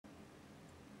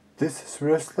This is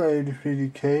Wrestler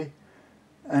 83DK,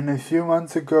 and a few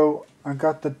months ago I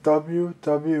got the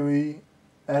WWE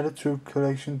Attitude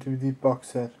Collection DVD box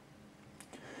set.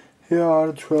 Here are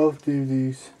the 12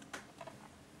 DVDs.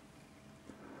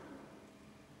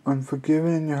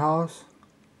 Unforgiven in Your House,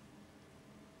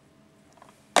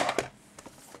 The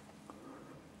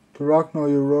Rock Know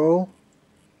Your Role,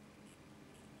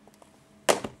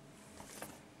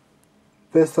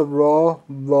 Best of Raw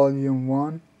Volume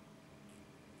 1,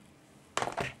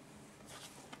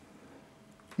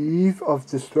 Eve of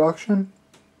Destruction,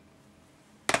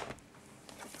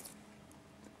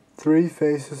 Three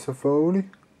Faces of Foley,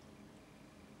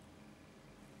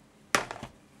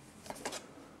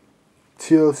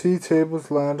 TLC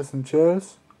Tables, Ladders and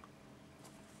Chairs,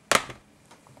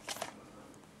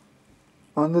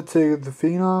 Undertaker the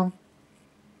Phenom,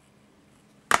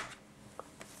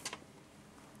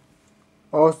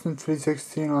 Austin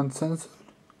 316 Uncensored,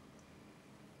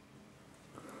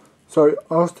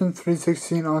 Austin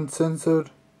 316 Uncensored,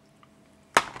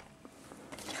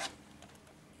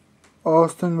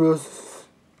 Austin versus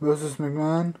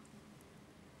McMahon,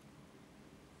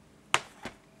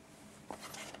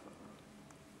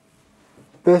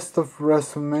 Best of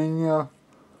WrestleMania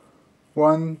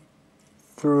 1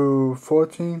 through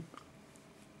 14,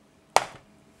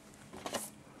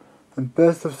 and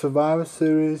Best of Survivor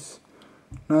Series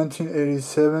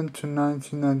 1987 to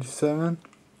 1997,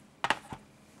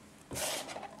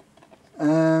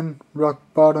 and Rock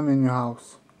Bottom in Your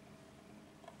House.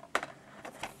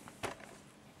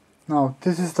 Now,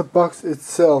 this is the box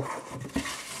itself,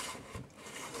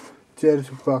 the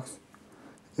Attitude box.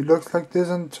 It looks like this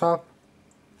on top.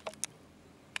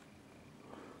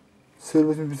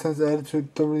 Silver presents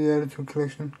Attitude, WWE Attitude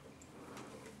Collection,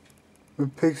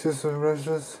 with pictures of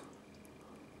wrestlers.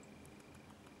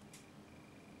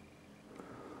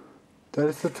 That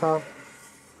is the top.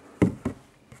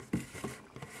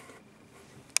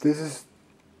 This is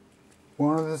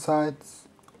one of the sides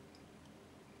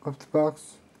of the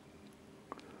box.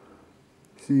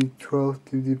 See, 12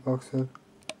 DVD box set.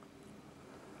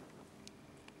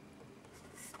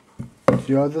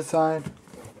 The other side.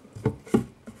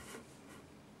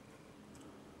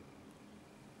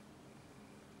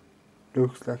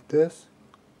 Looks like this.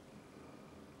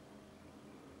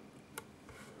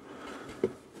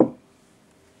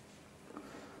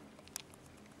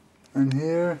 And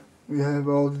here we have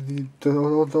all the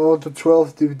 12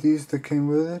 DVDs that came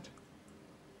with it.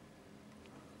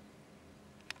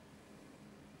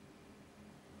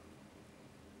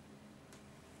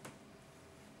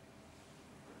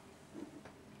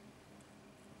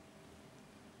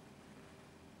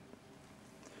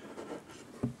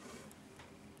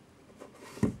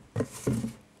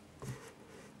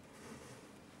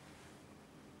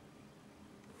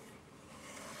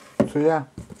 So yeah,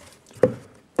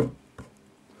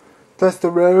 that's the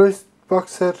rarest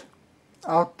box set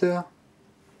out there,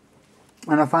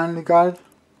 and I finally got it.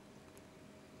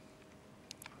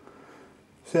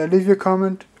 So yeah, leave your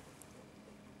comment,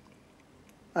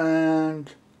 and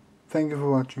thank you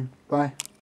for watching. Bye.